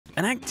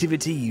An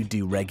activity you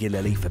do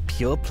regularly for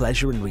pure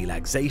pleasure and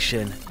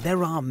relaxation,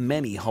 there are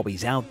many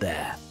hobbies out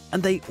there,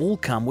 and they all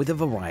come with a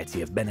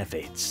variety of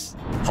benefits.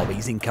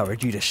 Hobbies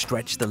encourage you to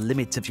stretch the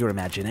limits of your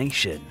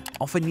imagination,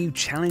 offer new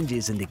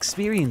challenges and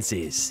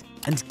experiences,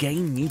 and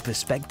gain new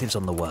perspectives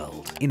on the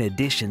world, in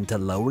addition to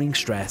lowering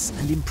stress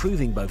and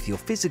improving both your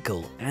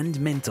physical and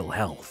mental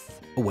health.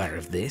 Aware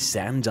of this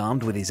and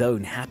armed with his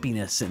own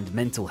happiness and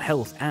mental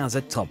health as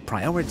a top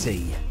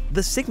priority,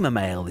 the Sigma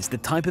male is the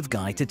type of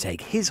guy to take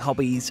his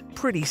hobbies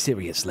pretty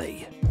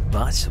seriously.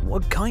 But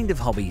what kind of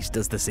hobbies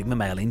does the Sigma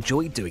male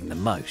enjoy doing the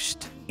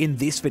most? In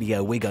this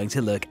video, we're going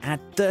to look at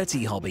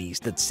 30 hobbies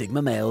that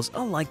Sigma males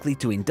are likely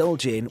to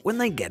indulge in when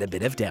they get a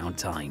bit of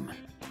downtime.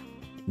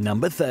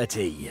 Number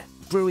 30.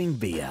 Brewing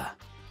beer.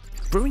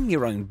 Brewing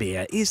your own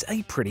beer is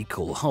a pretty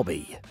cool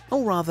hobby,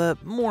 or rather,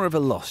 more of a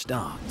lost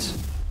art.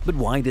 But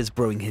why does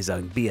brewing his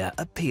own beer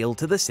appeal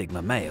to the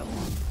Sigma male?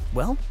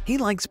 Well, he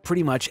likes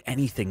pretty much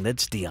anything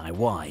that's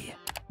DIY,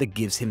 that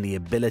gives him the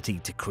ability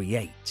to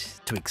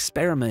create, to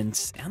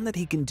experiment, and that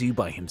he can do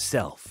by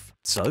himself.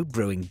 So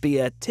brewing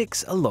beer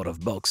ticks a lot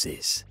of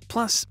boxes.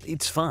 Plus,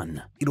 it's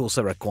fun. It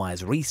also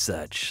requires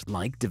research,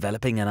 like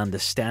developing an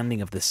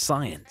understanding of the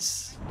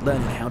science,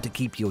 learning how to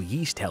keep your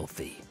yeast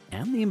healthy,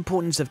 and the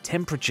importance of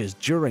temperatures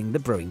during the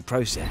brewing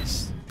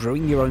process.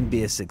 Brewing your own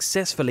beer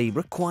successfully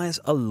requires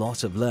a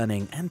lot of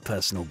learning and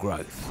personal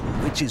growth,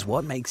 which is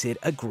what makes it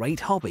a great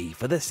hobby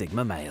for the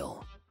Sigma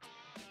male.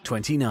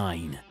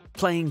 29.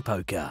 Playing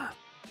poker.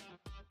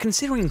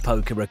 Considering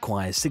poker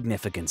requires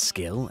significant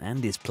skill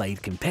and is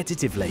played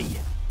competitively,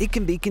 it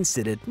can be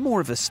considered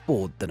more of a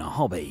sport than a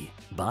hobby.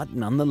 But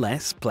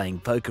nonetheless, playing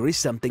poker is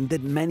something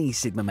that many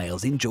Sigma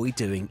males enjoy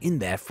doing in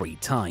their free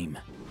time.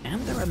 And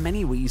there are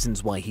many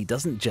reasons why he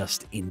doesn't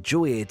just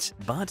enjoy it,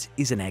 but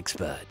is an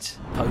expert.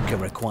 Poker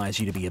requires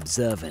you to be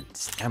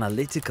observant,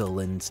 analytical,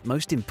 and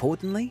most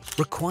importantly,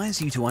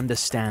 requires you to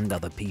understand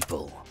other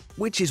people,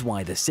 which is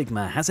why the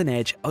Sigma has an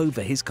edge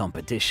over his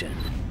competition.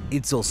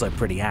 It's also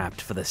pretty apt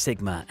for the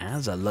Sigma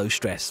as a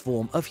low-stress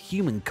form of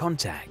human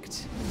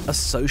contact, a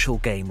social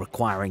game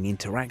requiring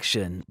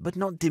interaction but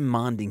not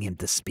demanding him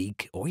to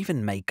speak or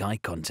even make eye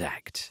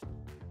contact.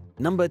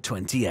 Number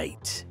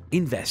 28.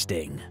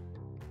 Investing.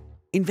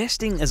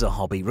 Investing as a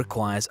hobby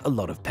requires a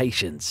lot of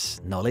patience,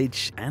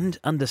 knowledge, and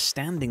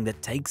understanding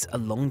that takes a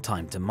long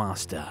time to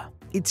master.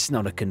 It's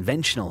not a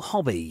conventional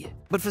hobby,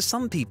 but for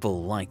some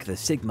people like the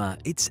Sigma,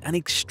 it's an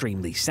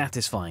extremely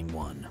satisfying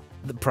one.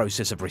 The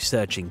process of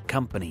researching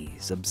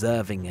companies,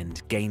 observing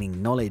and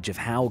gaining knowledge of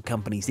how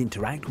companies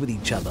interact with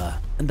each other,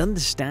 and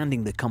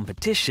understanding the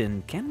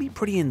competition can be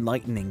pretty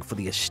enlightening for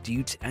the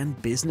astute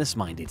and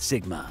business-minded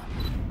Sigma.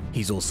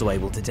 He's also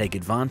able to take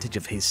advantage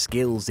of his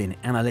skills in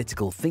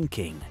analytical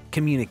thinking,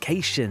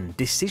 communication,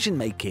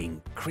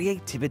 decision-making,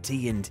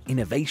 creativity, and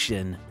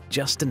innovation,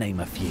 just to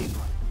name a few.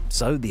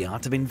 So the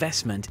art of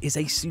investment is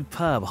a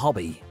superb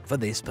hobby for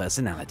this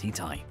personality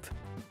type.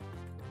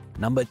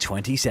 Number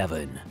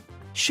 27.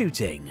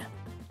 Shooting.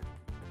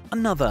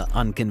 Another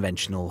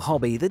unconventional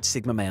hobby that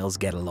Sigma males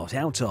get a lot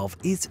out of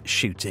is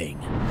shooting.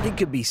 It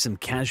could be some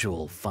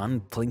casual,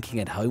 fun plinking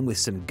at home with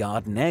some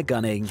garden air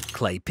gunning,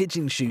 clay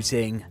pigeon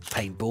shooting,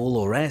 paintball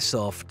or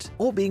airsoft,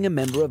 or being a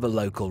member of a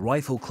local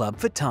rifle club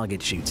for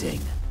target shooting.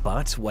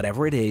 But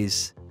whatever it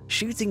is,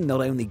 shooting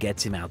not only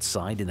gets him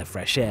outside in the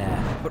fresh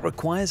air, but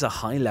requires a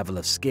high level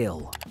of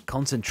skill,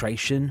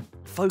 concentration,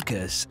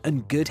 focus,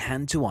 and good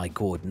hand-to-eye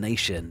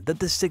coordination that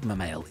the Sigma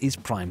male is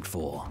primed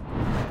for.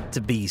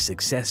 To be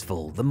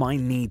successful, the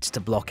mind needs to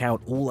block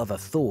out all other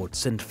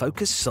thoughts and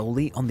focus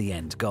solely on the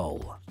end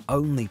goal,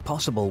 only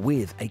possible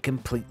with a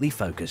completely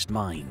focused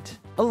mind.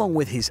 Along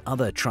with his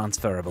other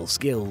transferable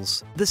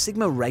skills, the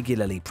Sigma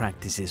regularly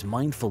practices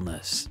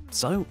mindfulness,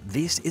 so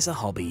this is a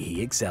hobby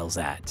he excels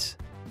at.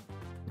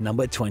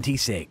 Number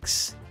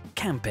 26.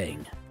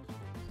 Camping.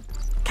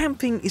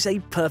 Camping is a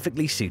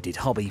perfectly suited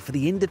hobby for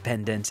the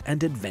independent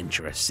and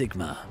adventurous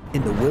Sigma.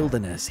 In the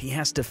wilderness, he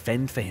has to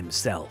fend for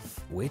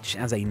himself, which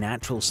as a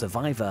natural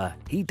survivor,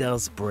 he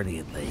does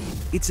brilliantly.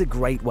 It's a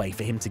great way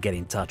for him to get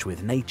in touch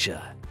with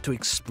nature, to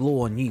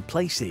explore new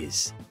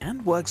places,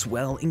 and works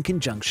well in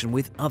conjunction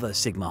with other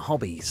Sigma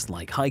hobbies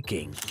like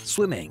hiking,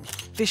 swimming,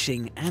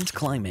 fishing, and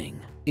climbing.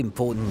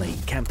 Importantly,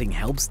 camping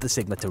helps the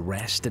Sigma to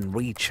rest and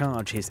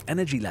recharge his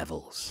energy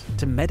levels,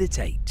 to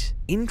meditate,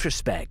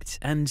 introspect,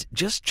 and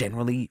just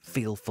generally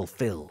feel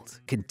fulfilled,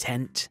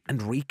 content,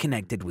 and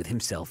reconnected with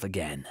himself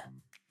again.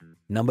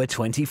 Number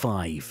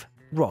 25.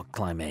 Rock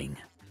climbing.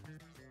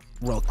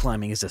 Rock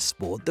climbing is a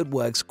sport that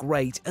works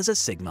great as a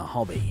Sigma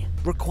hobby,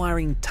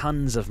 requiring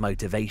tons of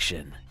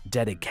motivation,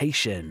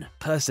 dedication,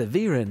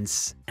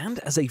 perseverance, and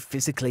as a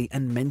physically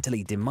and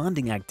mentally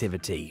demanding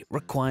activity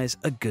requires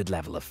a good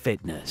level of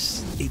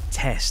fitness. It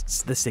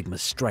tests the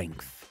Sigma's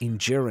strength,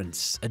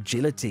 endurance,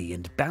 agility,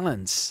 and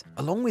balance,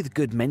 along with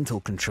good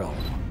mental control.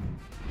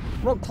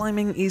 Rock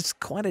climbing is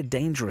quite a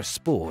dangerous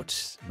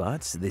sport,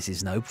 but this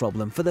is no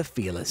problem for the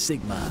fearless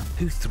Sigma,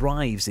 who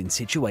thrives in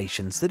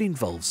situations that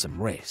involve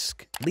some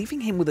risk, leaving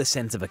him with a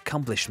sense of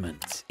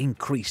accomplishment,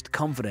 increased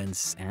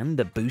confidence, and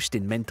a boost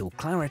in mental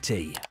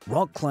clarity.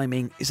 Rock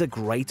climbing is a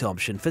great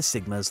option for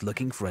Sigmas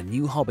looking for a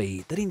new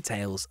hobby that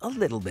entails a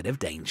little bit of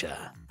danger.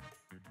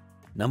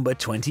 Number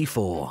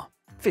 24.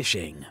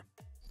 Fishing.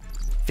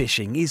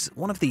 Fishing is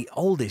one of the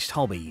oldest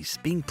hobbies,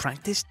 being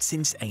practiced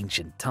since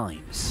ancient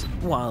times.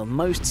 While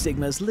most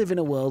Sigmas live in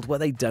a world where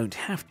they don't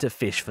have to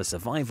fish for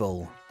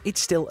survival, it's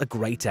still a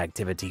great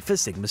activity for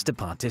Sigmas to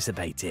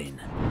participate in.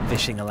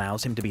 Fishing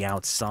allows him to be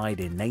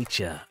outside in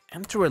nature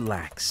and to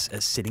relax,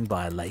 as sitting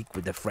by a lake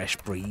with the fresh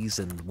breeze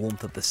and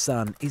warmth of the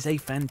sun is a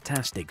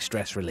fantastic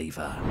stress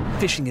reliever.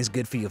 Fishing is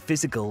good for your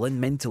physical and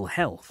mental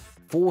health,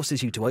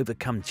 forces you to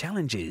overcome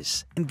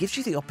challenges, and gives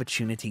you the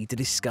opportunity to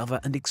discover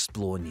and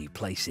explore new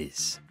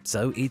places.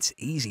 So it's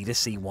easy to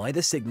see why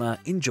the Sigma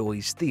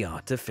enjoys the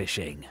art of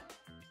fishing.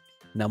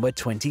 Number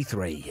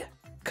 23.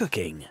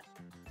 Cooking.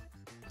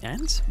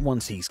 And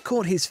once he's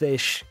caught his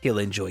fish, he'll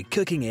enjoy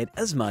cooking it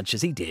as much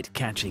as he did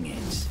catching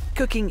it.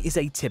 Cooking is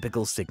a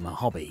typical Sigma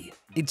hobby.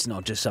 It's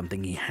not just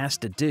something he has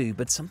to do,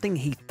 but something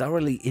he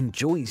thoroughly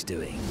enjoys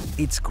doing.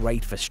 It's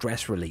great for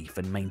stress relief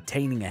and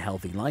maintaining a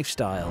healthy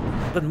lifestyle.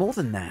 But more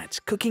than that,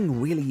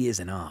 cooking really is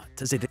an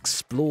art, as it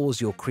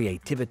explores your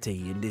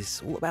creativity and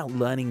is all about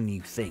learning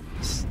new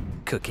things.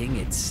 Cooking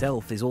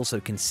itself is also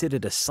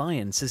considered a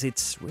science, as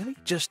it's really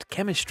just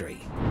chemistry.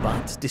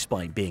 But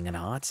despite being an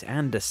art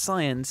and a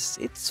science,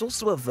 it's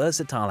also a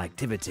versatile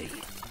activity.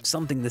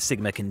 Something the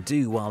Sigma can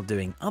do while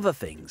doing other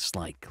things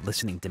like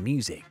listening to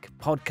music,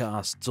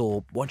 podcasts,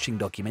 or watching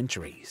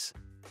documentaries.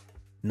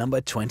 Number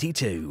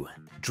 22.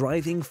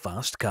 Driving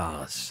fast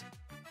cars.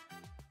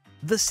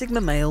 The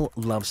Sigma male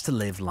loves to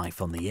live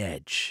life on the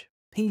edge.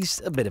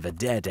 He's a bit of a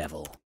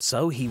daredevil,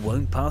 so he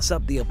won't pass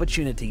up the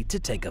opportunity to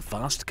take a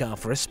fast car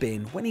for a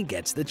spin when he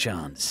gets the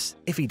chance.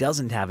 If he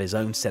doesn't have his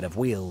own set of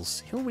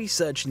wheels, he'll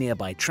research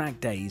nearby track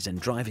days and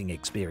driving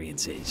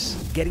experiences.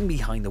 Getting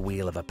behind the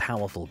wheel of a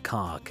powerful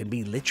car can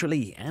be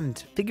literally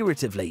and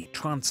figuratively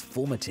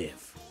transformative.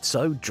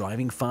 So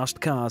driving fast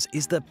cars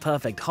is the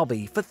perfect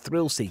hobby for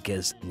thrill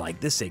seekers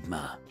like the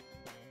Sigma.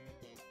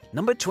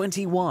 Number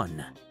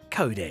 21.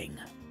 Coding.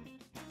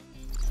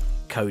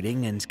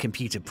 Coding and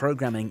computer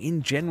programming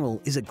in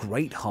general is a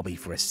great hobby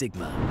for a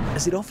Sigma,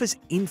 as it offers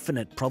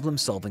infinite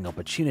problem-solving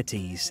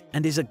opportunities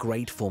and is a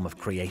great form of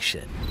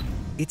creation.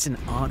 It's an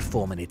art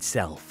form in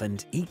itself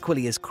and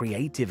equally as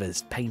creative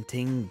as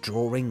painting,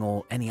 drawing,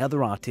 or any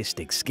other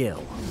artistic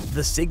skill.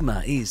 The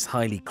Sigma is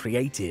highly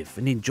creative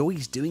and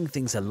enjoys doing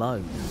things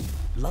alone,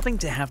 loving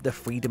to have the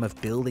freedom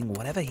of building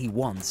whatever he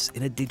wants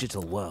in a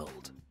digital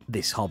world.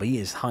 This hobby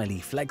is highly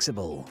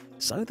flexible,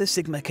 so the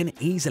Sigma can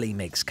easily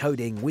mix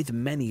coding with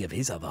many of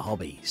his other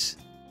hobbies.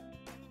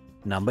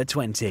 Number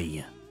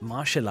 20.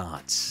 Martial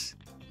arts.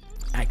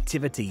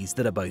 Activities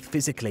that are both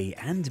physically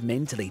and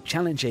mentally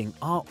challenging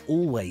are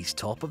always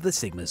top of the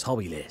Sigma's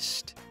hobby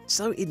list.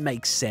 So it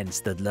makes sense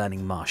that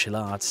learning martial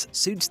arts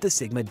suits the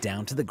Sigma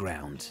down to the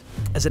ground,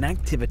 as an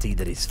activity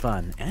that is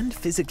fun and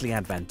physically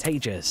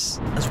advantageous,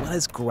 as well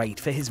as great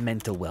for his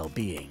mental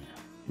well-being.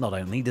 Not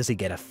only does he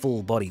get a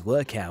full-body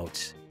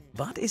workout,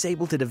 but is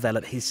able to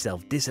develop his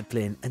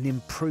self-discipline and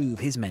improve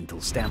his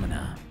mental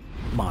stamina.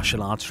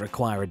 Martial arts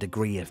require a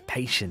degree of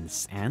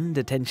patience and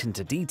attention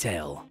to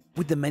detail,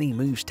 with the many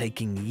moves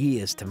taking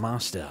years to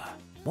master.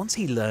 Once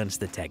he learns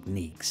the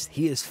techniques,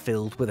 he is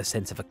filled with a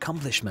sense of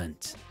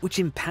accomplishment, which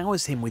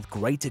empowers him with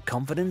greater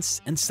confidence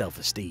and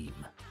self-esteem.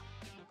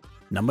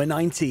 Number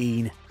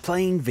 19.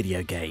 Playing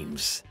video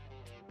games.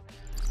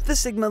 The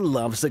Sigma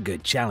loves a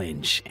good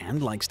challenge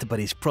and likes to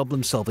put his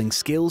problem-solving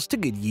skills to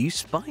good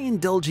use by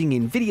indulging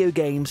in video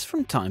games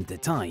from time to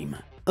time.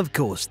 Of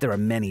course, there are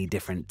many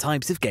different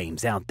types of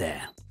games out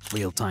there: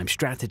 real-time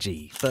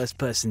strategy,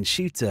 first-person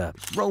shooter,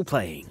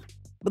 role-playing.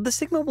 But the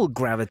Sigma will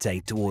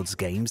gravitate towards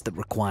games that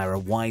require a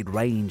wide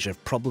range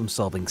of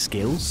problem-solving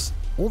skills,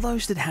 or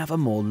those that have a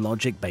more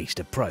logic-based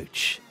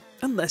approach.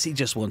 Unless he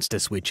just wants to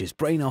switch his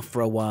brain off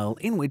for a while,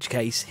 in which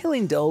case he'll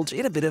indulge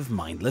in a bit of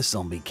mindless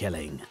zombie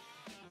killing.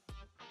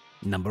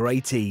 Number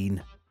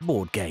 18.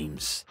 Board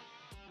games.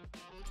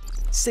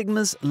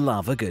 Sigmas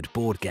love a good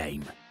board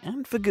game,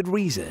 and for good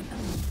reason.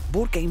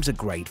 Board games are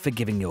great for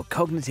giving your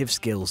cognitive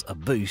skills a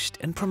boost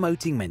and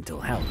promoting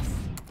mental health.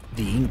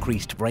 The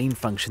increased brain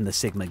function the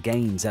Sigma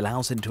gains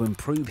allows him to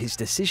improve his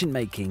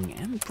decision-making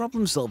and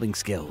problem-solving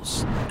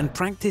skills, and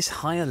practice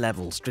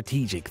higher-level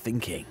strategic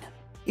thinking.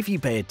 If you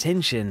pay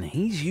attention,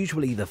 he's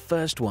usually the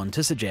first one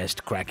to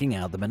suggest cracking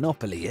out the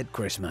Monopoly at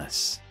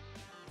Christmas.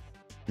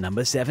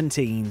 Number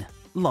 17.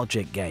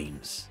 Logic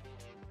games.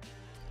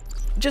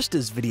 Just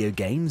as video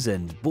games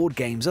and board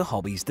games are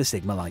hobbies the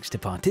Sigma likes to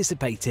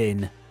participate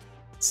in,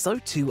 so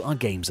too are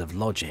games of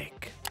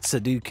logic.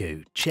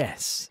 Sudoku,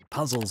 chess,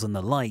 puzzles, and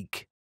the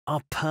like are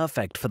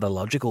perfect for the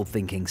logical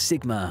thinking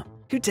Sigma,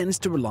 who tends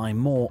to rely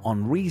more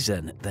on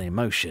reason than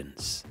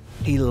emotions.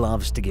 He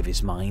loves to give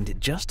his mind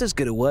just as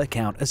good a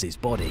workout as his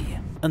body,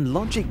 and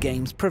logic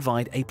games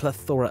provide a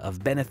plethora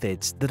of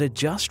benefits that are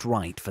just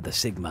right for the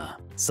Sigma,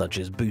 such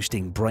as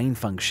boosting brain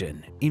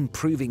function,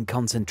 improving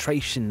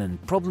concentration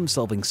and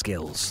problem-solving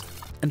skills,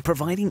 and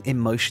providing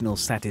emotional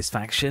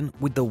satisfaction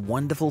with the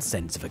wonderful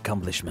sense of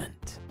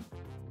accomplishment.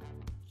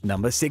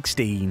 Number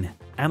 16.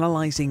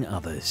 Analyzing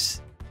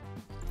others.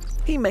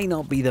 He may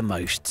not be the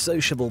most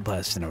sociable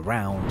person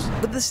around,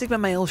 but the Sigma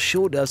male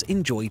sure does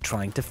enjoy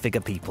trying to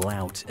figure people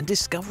out and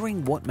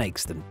discovering what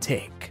makes them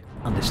tick.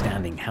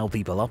 Understanding how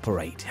people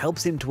operate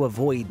helps him to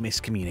avoid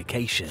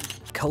miscommunication,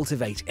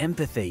 cultivate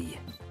empathy,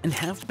 and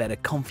have better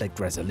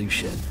conflict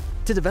resolution.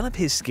 To develop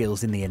his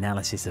skills in the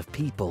analysis of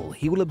people,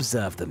 he will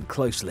observe them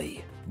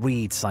closely,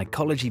 read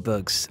psychology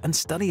books, and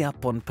study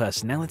up on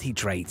personality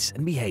traits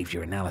and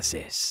behavior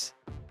analysis.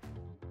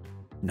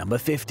 Number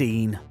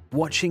 15.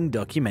 Watching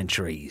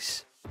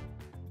documentaries.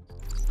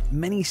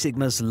 Many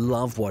Sigmas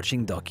love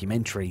watching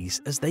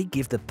documentaries as they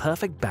give the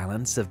perfect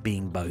balance of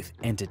being both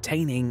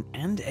entertaining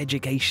and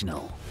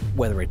educational.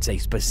 Whether it's a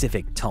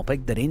specific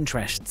topic that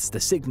interests the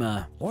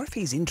Sigma, or if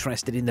he's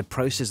interested in the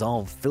process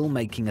of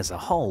filmmaking as a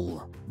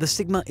whole, the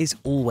Sigma is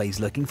always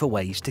looking for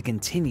ways to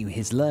continue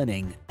his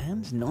learning,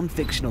 and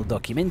non-fictional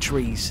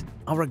documentaries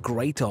are a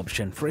great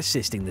option for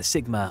assisting the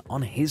Sigma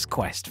on his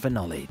quest for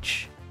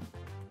knowledge.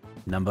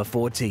 Number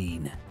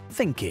 14.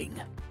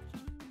 Thinking.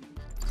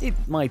 It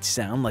might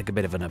sound like a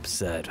bit of an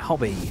absurd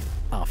hobby.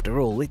 After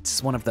all,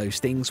 it's one of those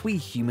things we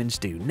humans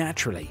do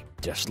naturally,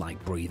 just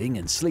like breathing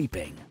and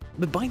sleeping.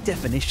 But by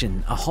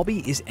definition, a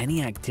hobby is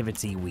any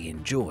activity we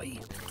enjoy.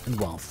 And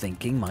while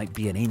thinking might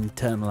be an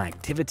internal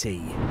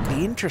activity,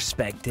 the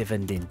introspective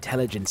and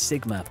intelligent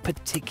Sigma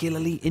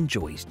particularly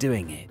enjoys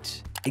doing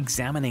it.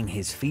 Examining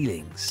his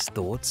feelings,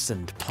 thoughts,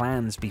 and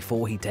plans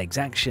before he takes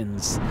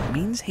actions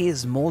means he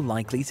is more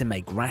likely to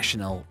make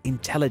rational,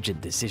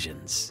 intelligent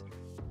decisions.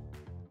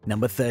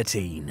 Number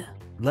 13.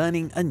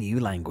 Learning a new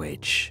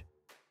language.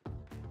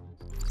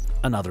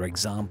 Another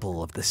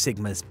example of the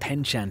Sigma's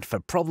penchant for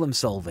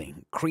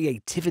problem-solving,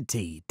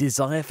 creativity,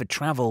 desire for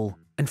travel,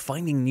 and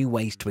finding new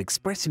ways to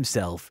express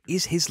himself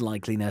is his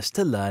likeliness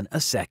to learn a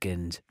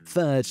second,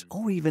 third,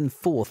 or even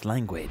fourth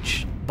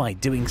language. By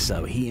doing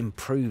so, he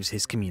improves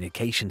his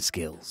communication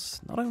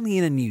skills, not only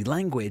in a new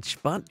language,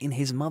 but in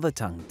his mother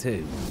tongue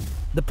too.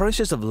 The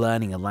process of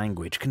learning a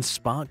language can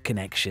spark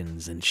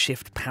connections and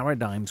shift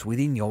paradigms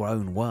within your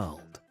own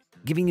world,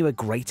 giving you a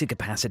greater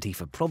capacity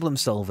for problem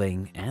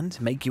solving and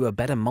make you a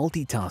better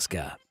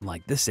multitasker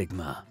like the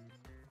Sigma.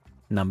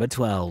 Number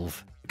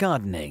 12.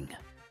 Gardening.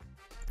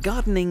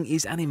 Gardening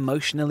is an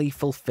emotionally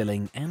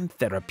fulfilling and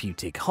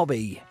therapeutic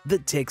hobby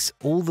that ticks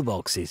all the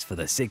boxes for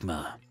the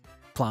Sigma.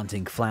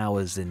 Planting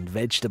flowers and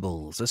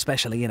vegetables,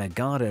 especially in a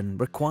garden,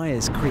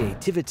 requires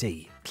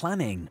creativity,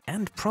 planning,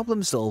 and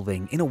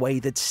problem-solving in a way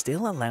that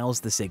still allows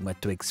the Sigma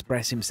to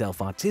express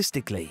himself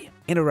artistically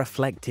in a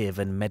reflective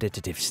and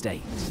meditative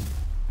state.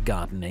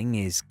 Gardening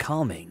is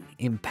calming,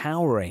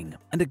 empowering,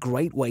 and a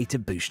great way to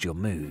boost your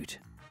mood.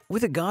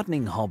 With a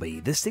gardening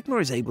hobby, the Sigma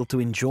is able to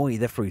enjoy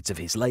the fruits of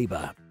his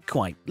labor,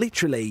 quite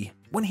literally,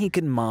 when he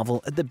can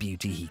marvel at the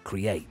beauty he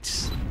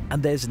creates.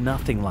 And there's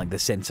nothing like the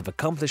sense of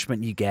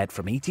accomplishment you get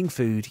from eating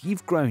food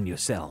you've grown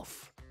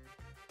yourself.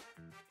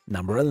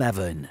 Number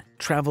 11.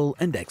 Travel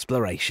and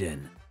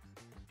exploration.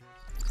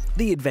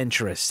 The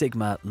adventurous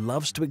Sigma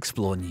loves to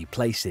explore new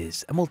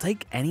places and will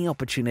take any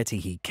opportunity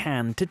he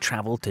can to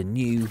travel to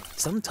new,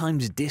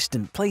 sometimes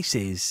distant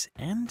places,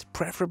 and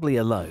preferably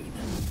alone.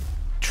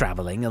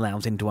 Traveling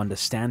allows him to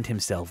understand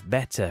himself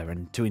better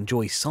and to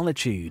enjoy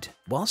solitude,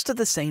 whilst at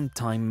the same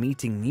time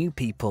meeting new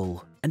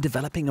people and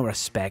developing a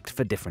respect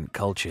for different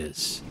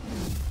cultures.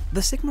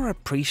 The Sigma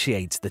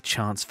appreciates the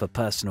chance for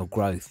personal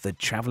growth that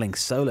traveling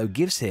solo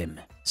gives him,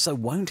 so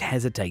won't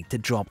hesitate to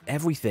drop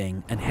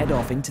everything and head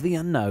off into the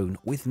unknown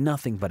with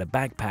nothing but a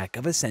backpack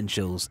of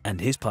essentials and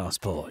his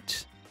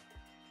passport.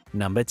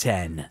 Number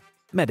 10.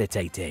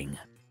 Meditating.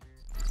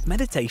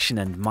 Meditation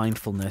and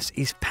mindfulness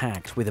is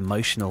packed with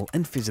emotional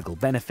and physical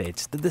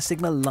benefits that the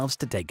Sigma loves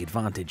to take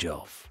advantage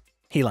of.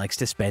 He likes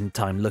to spend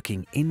time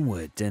looking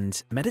inward,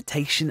 and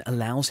meditation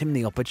allows him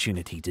the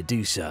opportunity to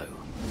do so.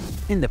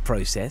 In the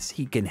process,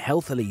 he can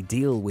healthily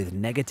deal with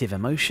negative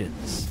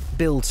emotions,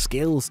 build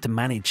skills to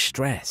manage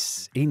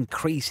stress,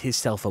 increase his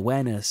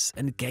self-awareness,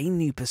 and gain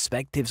new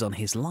perspectives on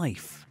his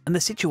life and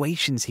the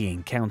situations he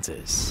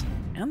encounters.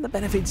 And the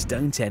benefits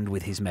don't end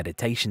with his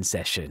meditation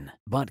session,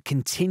 but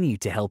continue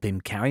to help him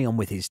carry on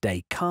with his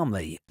day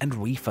calmly and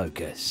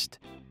refocused.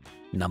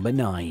 Number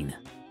 9.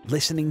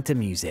 Listening to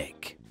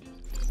music.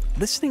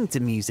 Listening to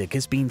music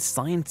has been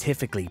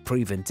scientifically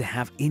proven to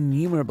have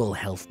innumerable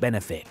health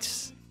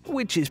benefits,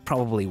 which is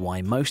probably why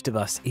most of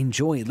us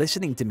enjoy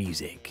listening to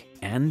music,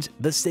 and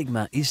the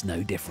Sigma is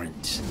no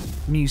different.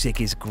 Music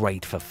is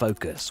great for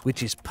focus,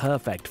 which is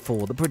perfect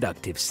for the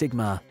productive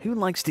Sigma who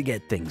likes to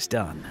get things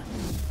done.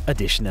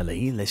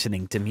 Additionally,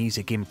 listening to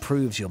music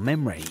improves your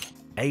memory,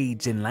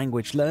 aids in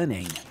language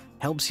learning,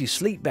 helps you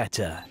sleep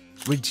better,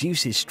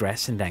 reduces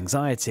stress and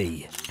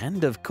anxiety,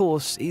 and of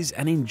course is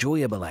an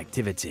enjoyable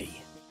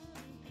activity.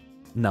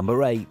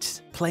 Number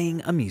 8.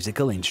 Playing a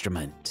musical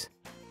instrument.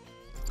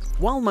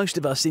 While most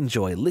of us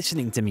enjoy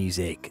listening to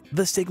music,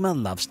 the Sigma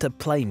loves to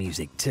play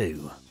music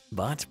too.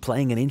 But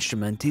playing an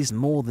instrument is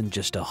more than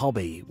just a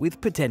hobby,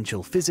 with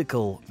potential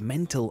physical,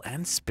 mental,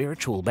 and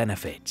spiritual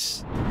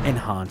benefits.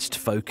 Enhanced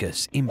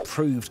focus,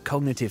 improved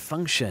cognitive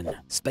function,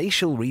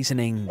 spatial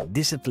reasoning,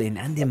 discipline,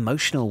 and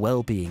emotional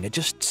well-being are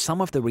just some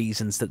of the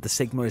reasons that the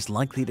Sigma is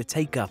likely to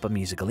take up a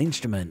musical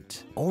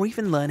instrument, or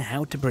even learn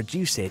how to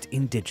produce it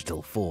in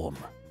digital form.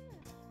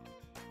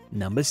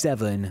 Number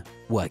 7.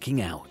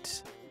 Working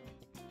out.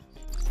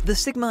 The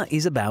Sigma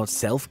is about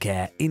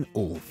self-care in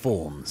all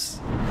forms.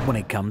 When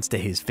it comes to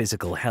his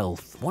physical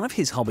health, one of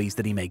his hobbies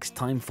that he makes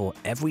time for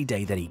every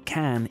day that he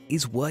can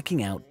is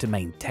working out to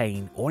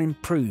maintain or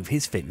improve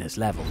his fitness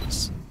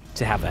levels.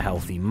 To have a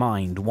healthy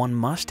mind, one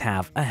must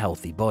have a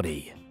healthy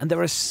body, and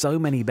there are so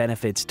many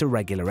benefits to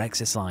regular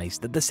exercise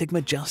that the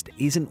Sigma just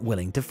isn't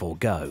willing to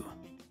forego.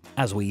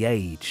 As we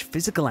age,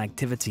 physical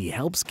activity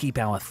helps keep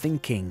our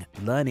thinking,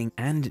 learning,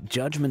 and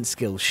judgment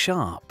skills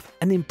sharp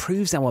and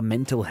improves our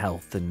mental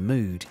health and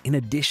mood in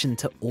addition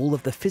to all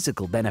of the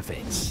physical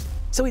benefits.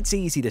 So it's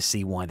easy to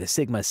see why the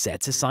Sigma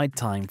sets aside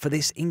time for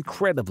this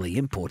incredibly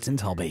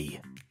important hobby.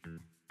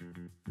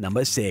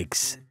 Number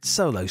 6.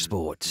 Solo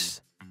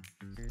sports.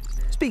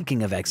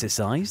 Speaking of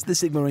exercise, the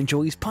Sigma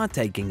enjoys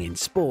partaking in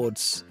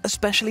sports,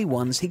 especially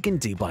ones he can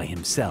do by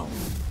himself,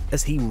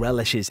 as he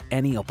relishes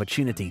any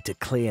opportunity to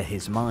clear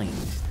his mind,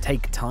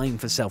 take time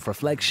for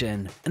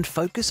self-reflection, and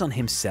focus on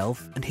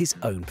himself and his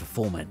own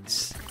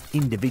performance.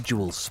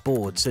 Individual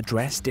sports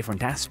address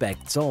different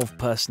aspects of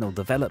personal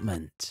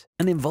development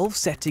and involve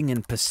setting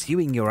and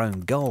pursuing your own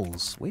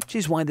goals, which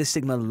is why the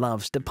Sigma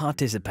loves to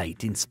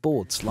participate in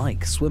sports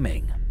like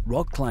swimming,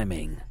 rock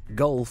climbing,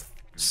 golf,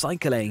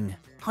 cycling,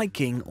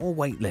 hiking, or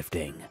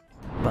weightlifting.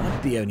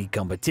 But the only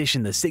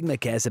competition the Sigma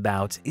cares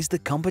about is the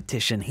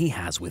competition he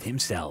has with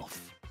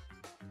himself.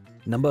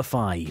 Number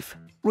 5.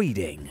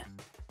 Reading.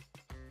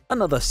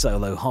 Another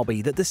solo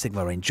hobby that the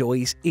Sigma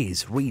enjoys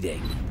is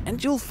reading,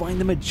 and you'll find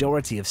the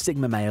majority of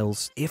Sigma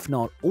males, if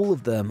not all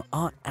of them,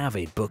 are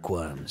avid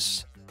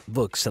bookworms.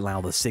 Books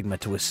allow the Sigma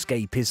to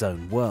escape his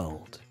own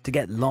world, to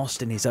get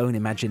lost in his own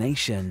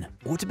imagination,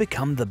 or to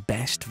become the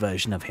best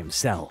version of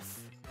himself.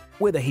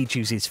 Whether he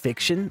chooses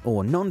fiction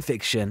or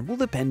non-fiction will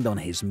depend on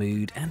his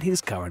mood and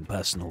his current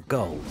personal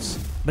goals.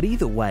 But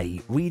either way,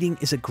 reading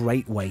is a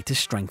great way to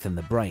strengthen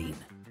the brain,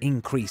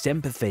 increase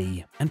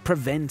empathy, and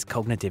prevent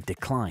cognitive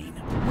decline,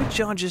 which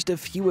are just a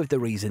few of the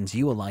reasons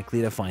you are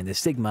likely to find the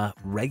Sigma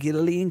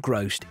regularly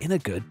engrossed in a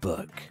good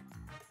book.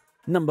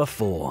 Number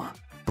 4.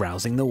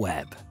 Browsing the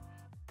web.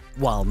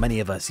 While many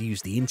of us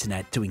use the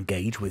internet to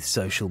engage with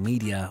social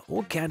media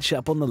or catch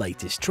up on the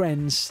latest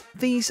trends,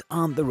 these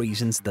aren't the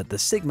reasons that the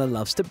Sigma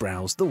loves to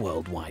browse the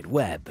World Wide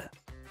Web.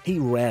 He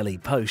rarely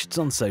posts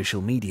on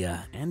social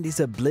media and is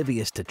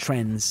oblivious to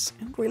trends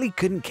and really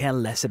couldn't care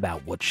less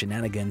about what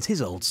shenanigans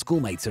his old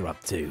schoolmates are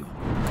up to.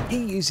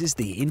 He uses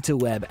the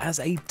interweb as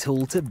a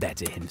tool to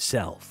better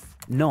himself,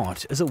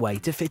 not as a way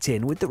to fit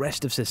in with the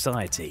rest of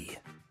society.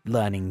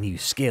 Learning new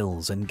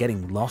skills and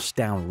getting lost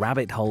down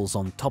rabbit holes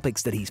on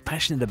topics that he's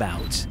passionate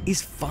about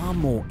is far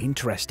more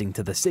interesting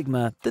to the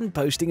Sigma than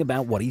posting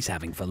about what he's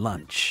having for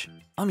lunch.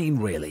 I mean,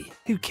 really,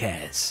 who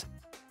cares?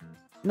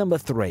 Number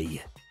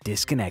 3.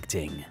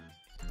 Disconnecting.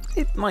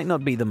 It might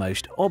not be the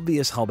most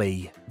obvious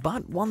hobby,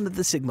 but one that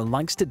the Sigma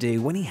likes to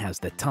do when he has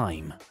the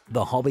time: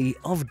 the hobby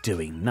of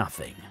doing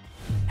nothing.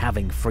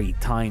 Having free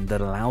time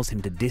that allows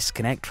him to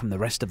disconnect from the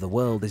rest of the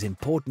world is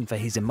important for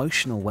his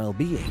emotional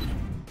well-being.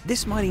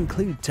 This might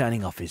include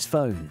turning off his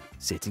phone,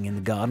 sitting in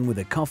the garden with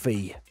a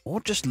coffee, or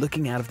just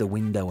looking out of the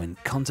window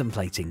and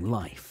contemplating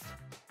life.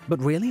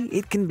 But really,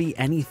 it can be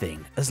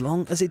anything as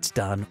long as it's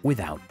done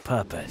without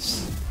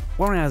purpose.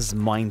 Whereas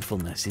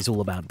mindfulness is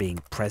all about being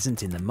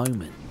present in the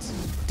moment,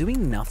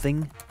 doing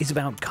nothing is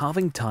about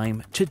carving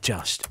time to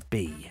just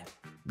be,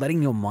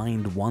 letting your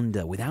mind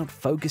wander without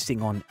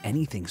focusing on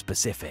anything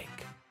specific.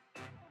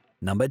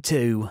 Number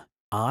 2.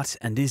 Art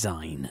and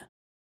design.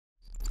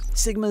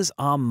 Sigmas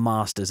are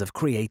masters of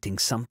creating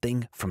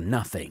something from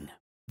nothing.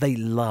 They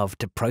love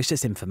to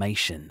process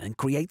information and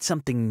create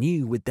something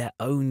new with their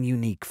own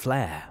unique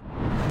flair.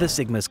 The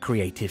Sigma's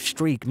creative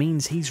streak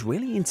means he's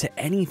really into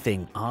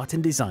anything art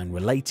and design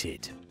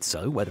related.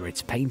 So whether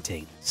it's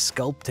painting,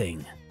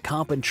 sculpting,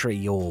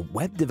 carpentry, or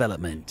web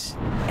development,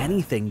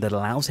 anything that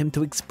allows him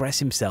to express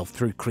himself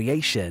through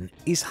creation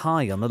is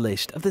high on the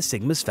list of the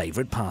Sigma's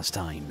favorite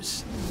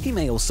pastimes. He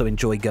may also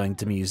enjoy going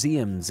to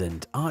museums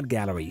and art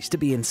galleries to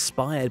be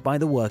inspired by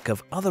the work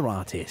of other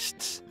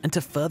artists and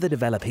to further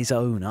develop his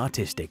own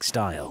artistic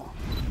style.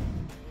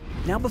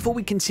 Now, before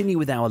we continue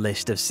with our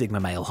list of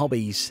Sigma male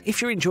hobbies,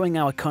 if you're enjoying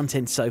our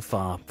content so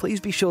far, please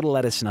be sure to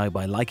let us know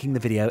by liking the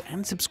video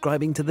and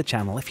subscribing to the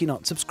channel if you're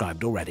not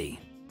subscribed already.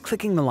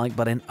 Clicking the like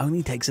button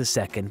only takes a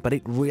second, but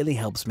it really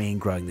helps me in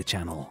growing the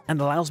channel and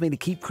allows me to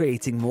keep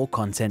creating more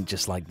content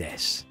just like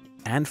this.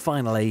 And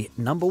finally,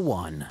 number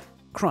 1.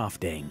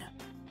 Crafting.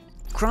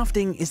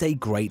 Crafting is a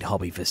great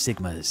hobby for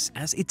Sigmas,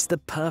 as it's the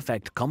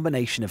perfect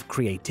combination of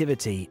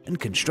creativity and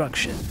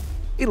construction.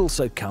 It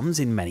also comes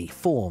in many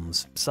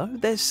forms, so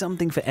there's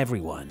something for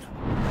everyone.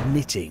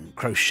 Knitting,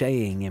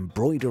 crocheting,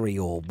 embroidery,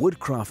 or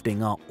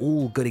woodcrafting are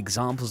all good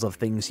examples of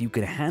things you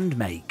can hand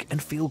make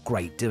and feel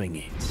great doing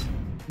it.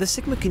 The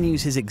Sigma can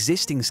use his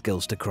existing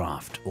skills to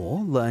craft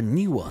or learn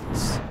new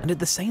ones, and at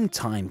the same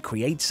time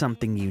create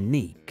something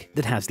unique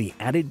that has the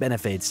added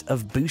benefits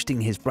of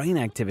boosting his brain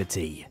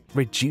activity,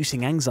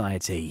 reducing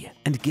anxiety,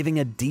 and giving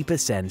a deeper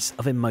sense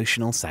of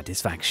emotional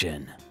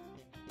satisfaction.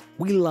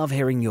 We love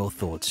hearing your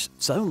thoughts,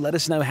 so let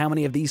us know how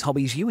many of these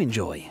hobbies you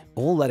enjoy,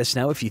 or let us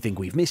know if you think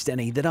we've missed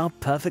any that are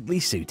perfectly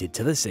suited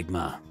to the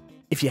Sigma.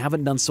 If you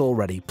haven't done so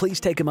already, please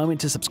take a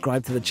moment to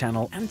subscribe to the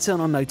channel and turn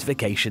on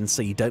notifications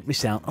so you don't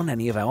miss out on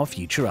any of our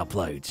future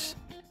uploads.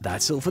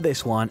 That's all for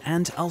this one,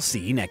 and I'll see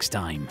you next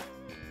time.